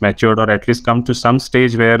it gets matured, or at least come to some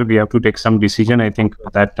stage where we have to take some decision, I think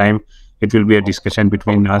at that time it will be a discussion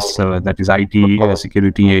between us, that is IT,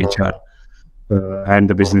 security, HR, and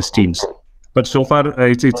the business teams. But so far,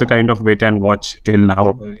 it's a kind of wait and watch till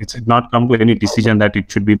now. It's not come to any decision that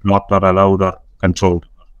it should be blocked or allowed or controlled.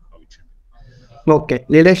 Okay,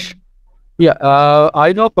 Nilesh? Yeah,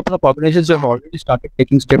 I know a couple of organizations have already started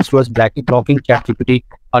taking steps towards blocking ChatGPT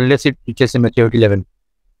unless it reaches a maturity level.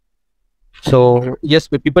 So yes,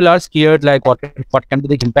 people are scared, like what can be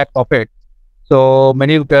the impact of it. So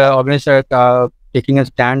many organizations are taking a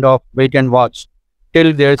stand of wait and watch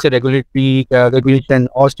till there is a regulatory regulation,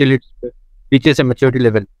 or still it reaches a maturity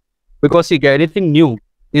level. Because see, anything new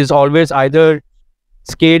is always either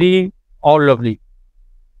scary or lovely.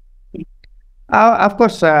 Of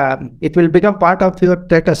course, it will become part of your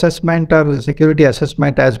threat assessment or security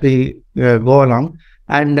assessment as we go along.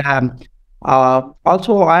 And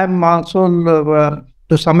also, I am also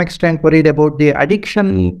to some extent worried about the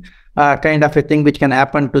addiction kind of a thing which can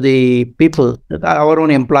happen to the people, our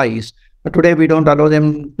own employees. But today, we don't allow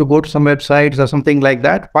them to go to some websites or something like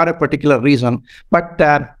that for a particular reason. But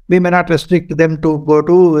we may not restrict them to go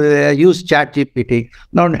to use ChatGPT.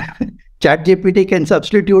 Now, ChatGPT can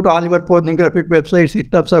substitute all your pornographic websites in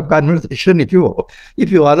terms of conversation if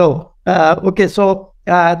you allow. Okay, so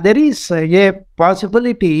there is a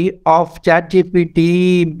possibility of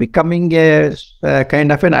ChatGPT becoming a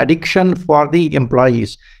kind of an addiction for the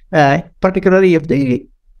employees, particularly if the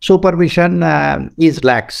supervision is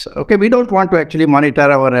lax. Okay, we don't want to actually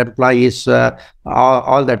monitor our employees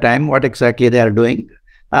all the time, what exactly they are doing.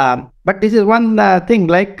 But this is one thing,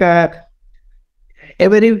 like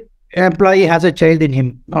every employee has a child in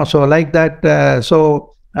him. So like that,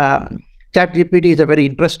 ChatGPT is a very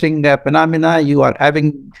interesting phenomena. You are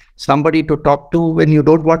having somebody to talk to. When you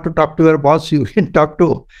don't want to talk to your boss, you can talk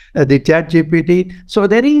to the ChatGPT. So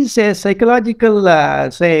there is a psychological,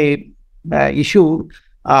 say, issue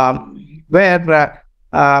where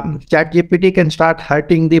ChatGPT can start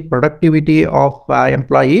hurting the productivity of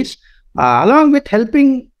employees, along with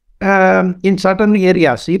helping in certain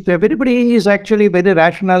areas. If everybody is actually very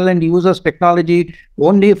rational and uses technology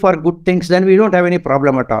only for good things, then we don't have any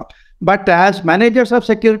problem at all. But as managers of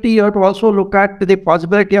security, you have to also look at the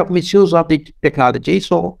possibility of misuse of the technology.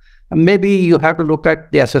 So maybe you have to look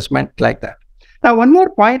at the assessment like that. Now, one more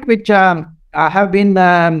point which I have been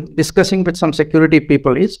discussing with some security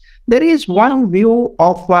people is there is one view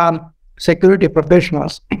of security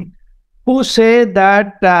professionals who say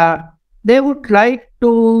that they would like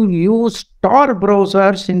to use Tor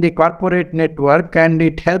browsers in the corporate network and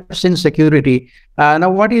it helps in security. Now,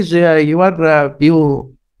 what is your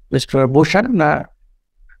view, Mr. Bhushan?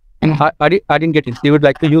 I didn't get it. You would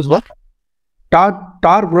like to use what?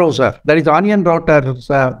 Tor browser, that is onion router's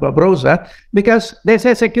browser, because they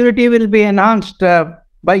say security will be enhanced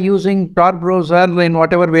by using Tor browser in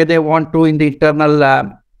whatever way they want to in the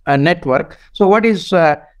internal network. So what is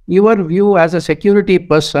your view as a security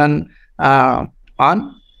person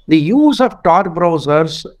on the use of Tor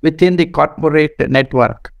browsers within the corporate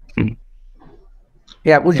network?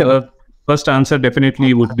 Yeah, first answer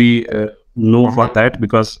definitely would be no for that,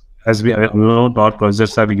 because as we know, Tor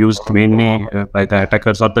browsers are used mainly by the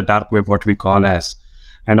attackers or the dark web, what we call as.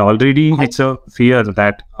 And already it's a fear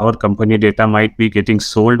that our company data might be getting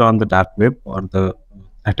sold on the dark web, or the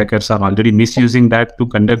attackers are already misusing that to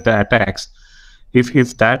conduct the attacks.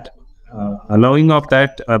 If that allowing of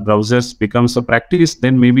that browsers becomes a practice,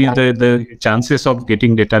 then maybe the chances of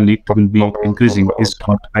getting data leaked will be increasing, is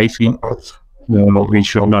what I feel we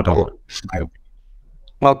should not avoid.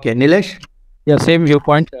 Okay, Nilesh? Yeah, same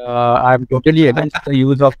viewpoint. I'm totally against the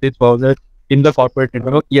use of this browser in the corporate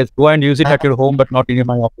network. Yes, go and use it at your home, but not in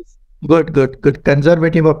my office. Good.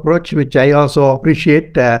 Conservative approach, which I also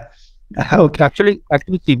appreciate. Actually,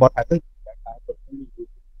 see what happens.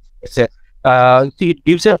 See, it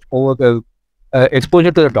gives us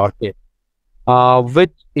exposure to the dark web,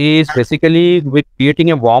 which is basically with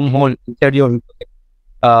creating a wormhole inside your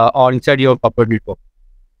or inside your corporate network.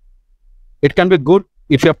 It can be good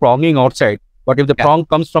if you're pronging outside, but if the prong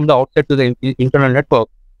comes from the outside to the internal network,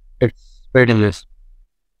 it's very dangerous.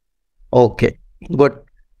 Okay, good.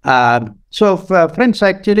 So, friends,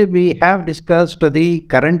 actually, we have discussed the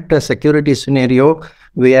current security scenario.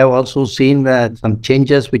 We have also seen some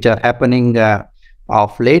changes which are happening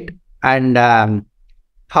of late, and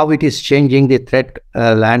how it is changing the threat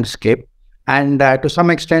landscape. And to some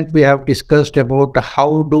extent, we have discussed about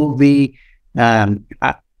how do we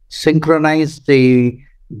synchronize the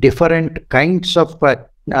different kinds of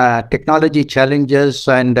technology challenges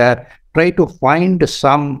and try to find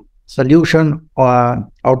some solution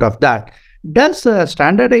out of that. Does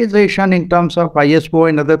standardization in terms of ISO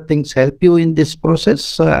and other things help you in this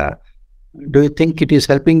process? Do you think it is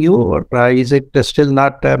helping you, or is it still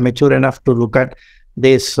not mature enough to look at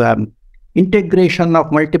this integration of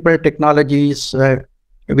multiple technologies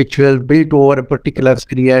which will build over a particular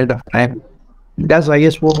period of time? Does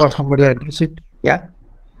ISO or somebody address it? Yeah.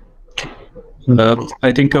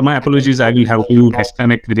 I think my apologies. I will have to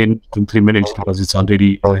disconnect within 2-3 minutes because it's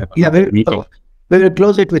already meeting. We will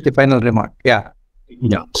close it with the final remark. Yeah.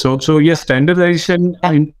 So yes, standardization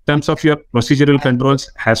in terms of your procedural controls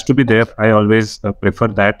has to be there. I always prefer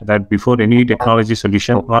that before any technology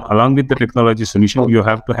solution, or along with the technology solution, you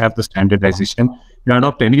have to have the standardization. You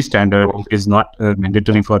adopt any standard. It is not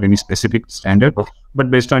mandatory for any specific standard,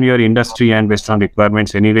 but based on your industry and based on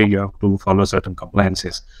requirements, anyway, you have to follow certain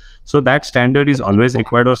compliances. So that standard is always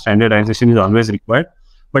required, or standardization is always required.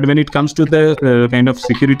 But when it comes to the kind of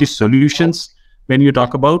security solutions, when you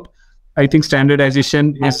talk about, I think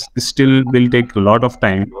standardization is still will take a lot of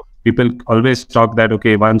time. People always talk that,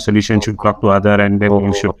 okay, one solution should talk to other, and then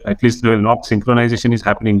you should, at least not synchronization is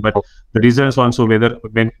happening, but the results also, whether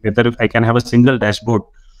I can have a single dashboard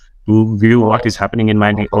to view what is happening in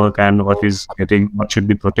my network and what should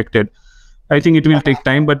be protected. I think it will take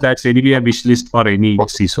time, but that's anyway a wish list for any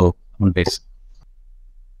CISO always.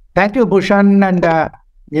 Thank you, Bhushan and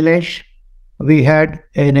Nilesh. We had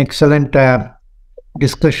an excellent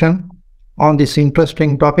discussion on this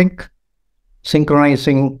interesting topic,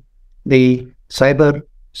 synchronizing the cyber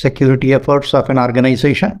security efforts of an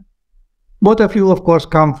organization. Both of you, of course,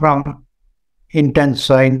 come from intense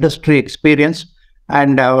industry experience,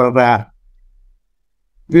 and our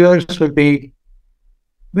viewers will be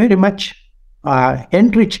very much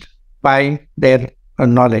enriched by their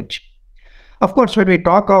knowledge. Of course, when we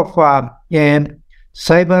talk of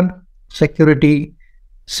cyber security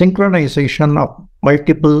synchronization of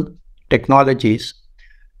multiple technologies,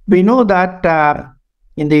 we know that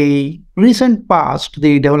in the recent past,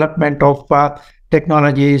 the development of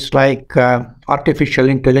technologies like artificial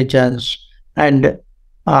intelligence and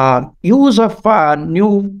use of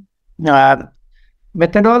new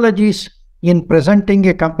methodologies in presenting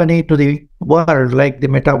a company to the world, like the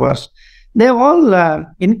metaverse, they all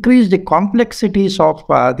increase the complexities of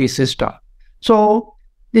the system. So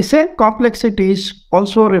the same complexities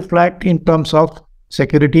also reflect in terms of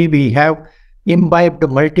security. We have imbibed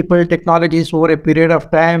multiple technologies over a period of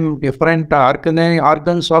time. Different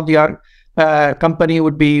organs of the company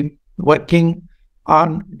would be working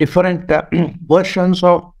on different versions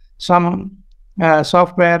of some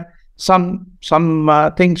software, some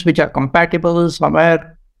things which are compatible, some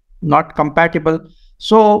are not compatible.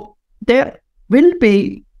 So there will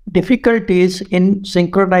be difficulties in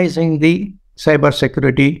synchronizing the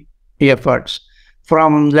cybersecurity efforts.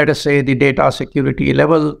 From, let us say, the data security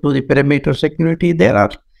level to the perimeter security, there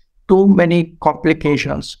are too many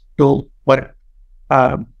complications to work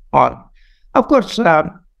on. Of course,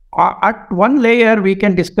 at one layer, we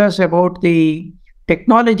can discuss about the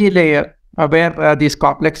technology layer where these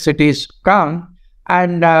complexities come,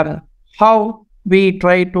 and how we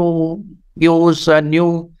try to use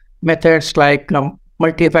new methods like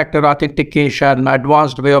multi-factor authentication,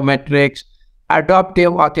 advanced biometrics,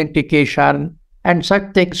 adaptive authentication, and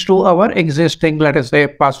such things to our existing, let us say,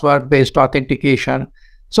 password-based authentication.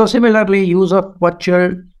 So similarly, use of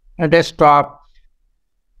virtual desktop,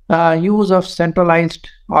 use of centralized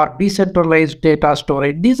or decentralized data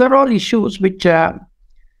storage. These are all issues which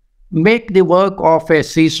make the work of a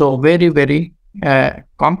CISO very, very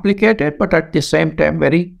complicated, but at the same time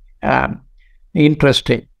very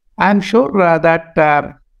interesting. I'm sure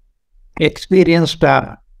that experienced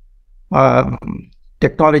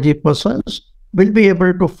technology persons will be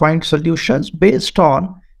able to find solutions based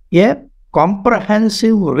on a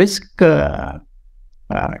comprehensive risk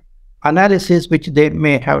analysis which they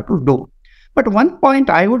may have to do. But one point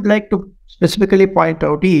I would like to specifically point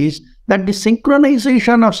out is that the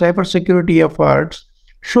synchronization of cybersecurity efforts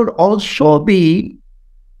should also be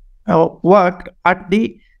worked at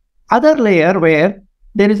the other layer, where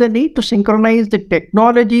there is a need to synchronize the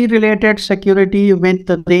technology-related security with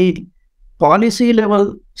the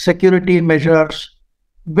policy-level security measures,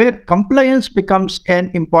 where compliance becomes an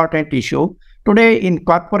important issue. Today, in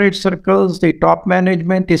corporate circles, the top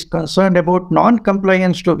management is concerned about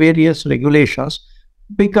non-compliance to various regulations,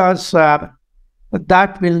 because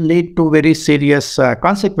that will lead to very serious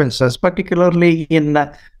consequences, particularly in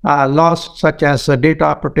laws such as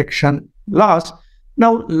data protection laws.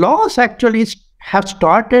 Now, laws actually have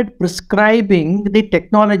started prescribing the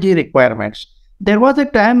technology requirements. There was a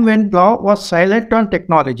time when law was silent on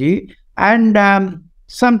technology, and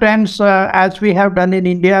sometimes, as we have done in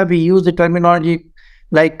India, we use the terminology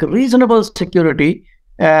like reasonable security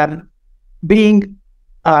being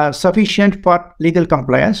sufficient for legal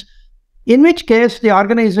compliance, in which case the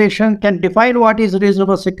organization can define what is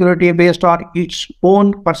reasonable security based on its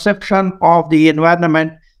own perception of the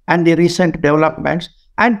environment and the recent developments,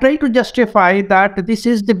 and try to justify that this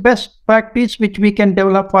is the best practice which we can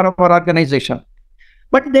develop for our organization.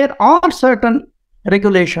 But there are certain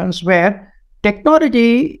regulations where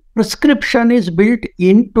technology prescription is built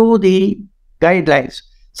into the guidelines.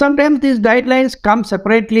 Sometimes these guidelines come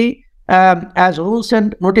separately as rules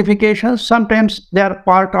and notifications. Sometimes they are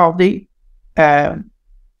part of the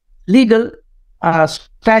legal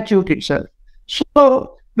statute itself.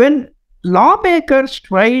 So when lawmakers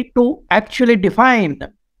try to actually define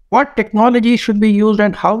what technology should be used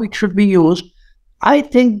and how it should be used, I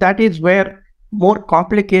think that is where more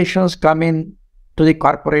complications come in to the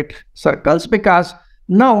corporate circles, because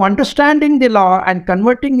now understanding the law and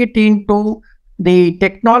converting it into the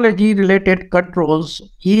technology related controls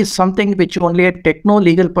is something which only a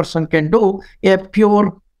techno-legal person can do. A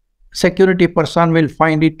pure security person will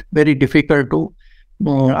find it very difficult to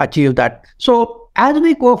achieve that. So as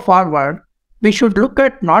we go forward, we should look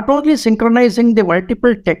at not only synchronizing the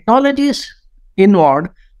multiple technologies involved,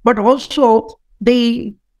 but also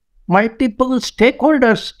the multiple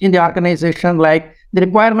stakeholders in the organization, like the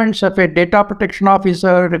requirements of a data protection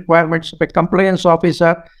officer, requirements of a compliance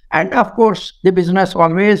officer, and of course, the business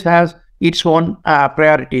always has its own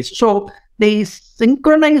priorities. So the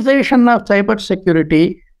synchronization of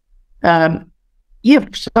cybersecurity,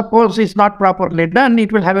 if suppose is not properly done,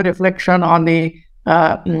 it will have a reflection on the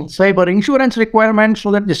cyber insurance requirements,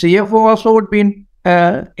 so that the CFO also would be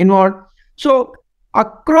involved. So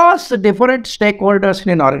across the different stakeholders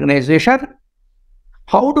in an organization,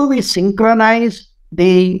 how do we synchronize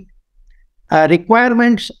the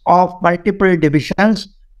requirements of multiple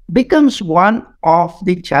divisions becomes one of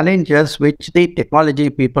the challenges which the technology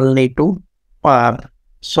people need to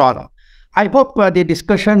solve. I hope the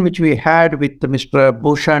discussion which we had with Mr.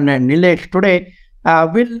 Bhushan and Nilesh today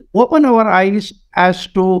will open our eyes as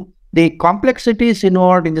to the complexities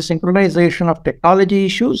involved in the synchronization of technology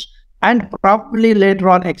issues, and probably later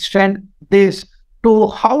on extend this to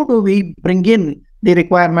how do we bring in the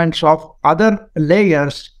requirements of other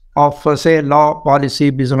layers of, say, law, policy,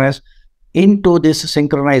 business into this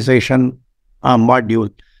synchronization module.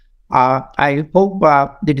 I hope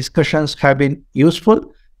the discussions have been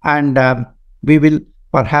useful, and we will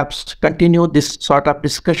perhaps continue this sort of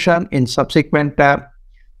discussion in subsequent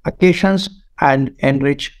occasions and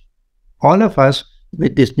enrich all of us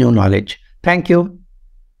with this new knowledge. Thank you.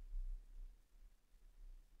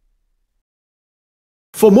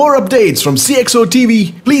 For more updates from CXO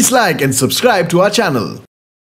TV, please like and subscribe to our channel.